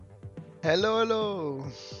Hello, hello!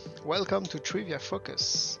 Welcome to Trivia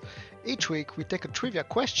Focus. Each week we take a trivia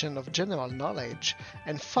question of general knowledge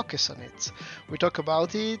and focus on it. We talk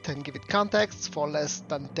about it and give it context for less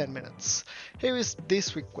than 10 minutes. Here is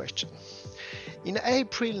this week's question. In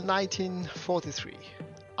April 1943,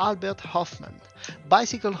 Albert Hofmann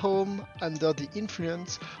bicycled home under the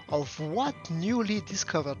influence of what newly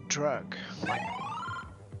discovered drug?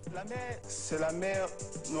 La mer, c'est la mer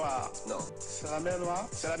Noire. Non. C'est la mer Noire.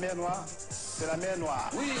 C'est la mer Noire. C'est la mer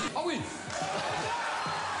Noire. Oui, ah oui.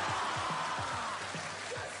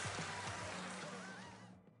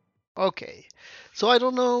 Okay, so I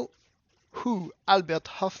don't know who Albert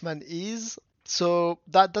Hofmann is, so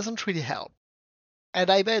that doesn't really help. And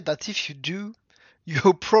I bet that if you do,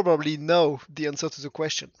 you probably know the answer to the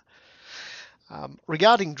question.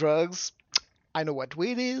 Regarding drugs, I know what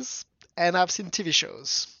weed is, and I've seen TV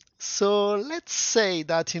shows. So let's say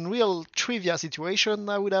that in real trivia situation,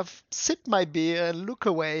 I would have sipped my beer and look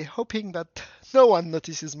away, hoping that no one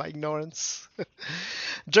notices my ignorance.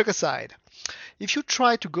 Joke aside, if you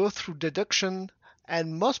try to go through deduction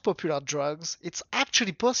and most popular drugs, it's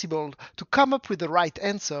actually possible to come up with the right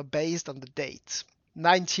answer based on the date,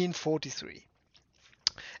 1943.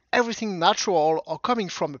 Everything natural or coming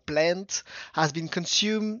from a plant has been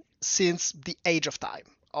consumed since the age of time,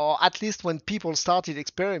 or at least when people started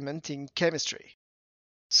experimenting chemistry.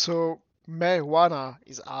 So marijuana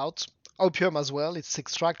is out, opium as well, it's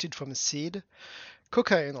extracted from a seed,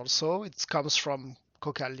 cocaine also, it comes from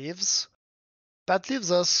coca leaves. That leaves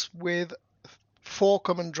us with four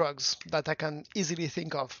common drugs that I can easily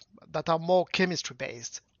think of that are more chemistry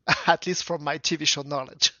based, at least from my TV show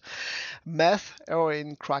knowledge: meth,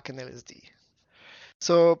 heroin, crack, and LSD.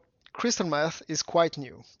 So, crystal meth is quite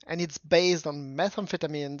new, and it's based on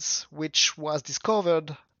methamphetamines, which was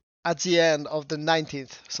discovered at the end of the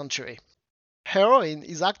 19th century. Heroin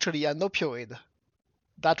is actually an opioid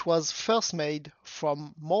that was first made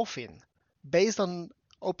from morphine, based on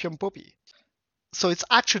opium poppy. So it's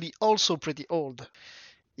actually also pretty old.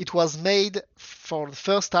 It was made for the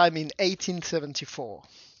first time in 1874.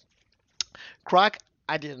 Crack,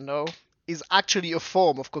 I didn't know, is actually a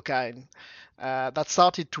form of cocaine that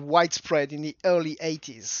started to widespread in the early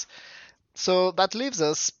 80s. So that leaves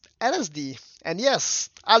us LSD. And yes,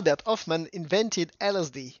 Albert Hofmann invented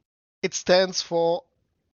LSD. It stands for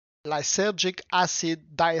lysergic acid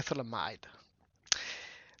diethylamide.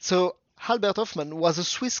 So Albert Hofmann was a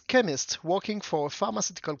Swiss chemist working for a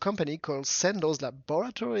pharmaceutical company called Sandoz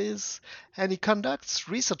Laboratories, and he conducts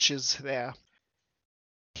researches there.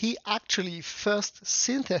 He actually first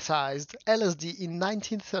synthesized LSD in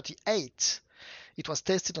 1938. It was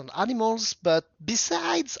tested on animals, but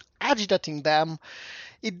besides agitating them,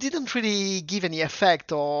 it didn't really give any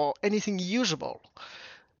effect or anything usable.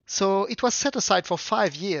 So it was set aside for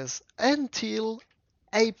 5 years until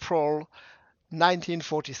April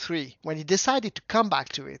 1943, when he decided to come back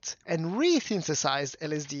to it and re-synthesize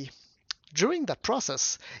LSD. During that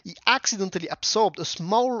process, he accidentally absorbed a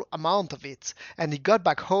small amount of it and he got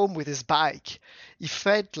back home with his bike. He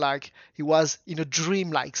felt like he was in a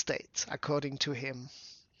dreamlike state, according to him.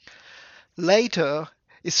 Later,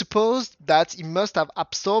 he supposed that he must have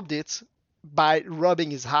absorbed it by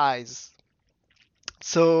rubbing his eyes.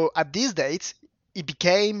 So at this date, he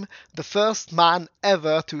became the first man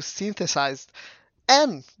ever to synthesize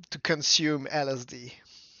and to consume LSD.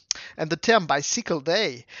 And the term bicycle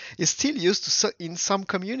day is still used in some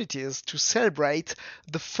communities to celebrate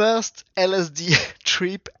the first LSD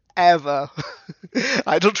trip ever.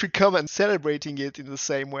 I don't recommend celebrating it in the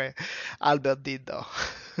same way Albert did, though.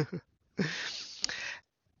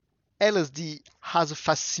 LSD has a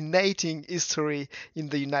fascinating history in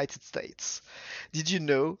the United States. Did you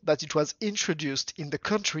know that it was introduced in the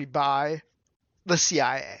country by the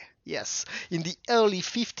CIA? Yes, in the early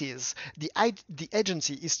 50s, the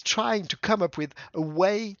agency is trying to come up with a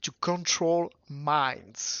way to control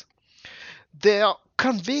minds. They are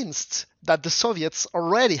convinced that the Soviets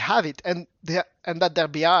already have it and that they're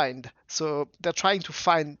behind. So they're trying to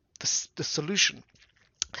find the solution.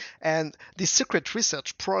 And this secret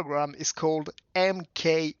research program is called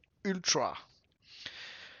MK Ultra.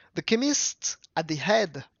 The chemist at the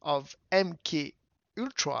head of MK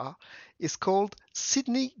Ultra is called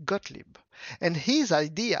Sidney Gottlieb, and his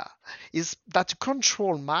idea is that to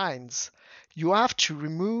control minds, you have to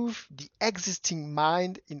remove the existing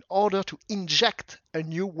mind in order to inject a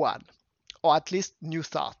new one, or at least new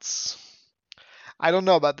thoughts. I don't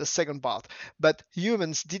know about the second part, but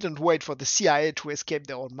humans didn't wait for the CIA to escape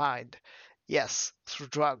their own mind. Yes, through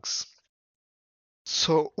drugs.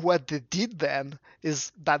 So what they did then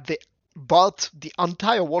is that they bought the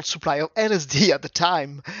entire world supply of LSD at the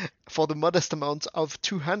time for the modest amount of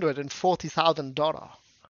 $240,000.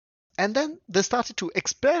 And then they started to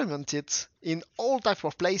experiment it in all types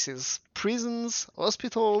of places: prisons,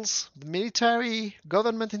 hospitals, the military,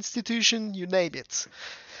 government institution, you name it.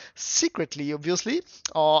 Secretly, obviously,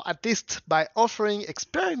 or at least by offering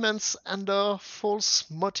experiments under false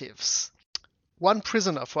motives. One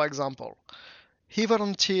prisoner, for example, he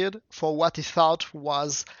volunteered for what he thought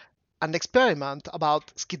was an experiment about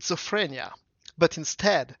schizophrenia, but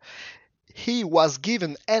instead, he was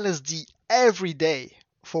given LSD every day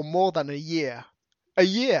for more than a year. A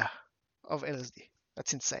year of LSD.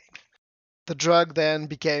 That's insane. The drug then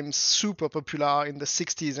became super popular in the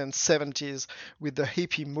 60s and 70s with the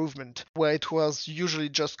hippie movement, where it was usually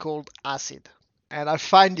just called acid. And I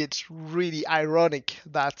find it really ironic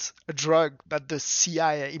that a drug that the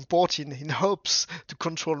CIA imported in hopes to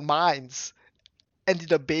control minds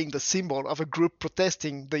ended up being the symbol of a group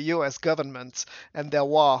protesting the US government and their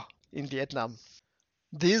war in Vietnam.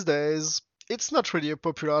 These days, it's not really a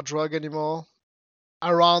popular drug anymore.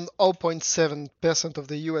 Around 0.7% of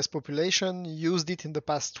the US population used it in the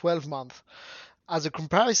past 12 months. As a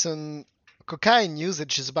comparison, cocaine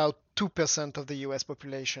usage is about 2% of the US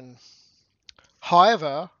population.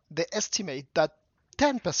 However, they estimate that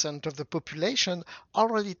 10% of the population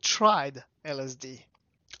already tried LSD.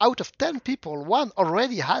 Out of 10 people, one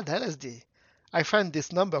already had LSD. I find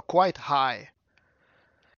this number quite high.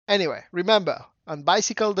 Anyway, remember, on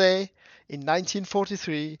Bicycle Day in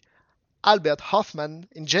 1943, Albert Hofmann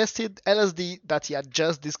ingested LSD that he had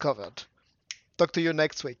just discovered. Talk to you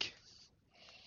next week.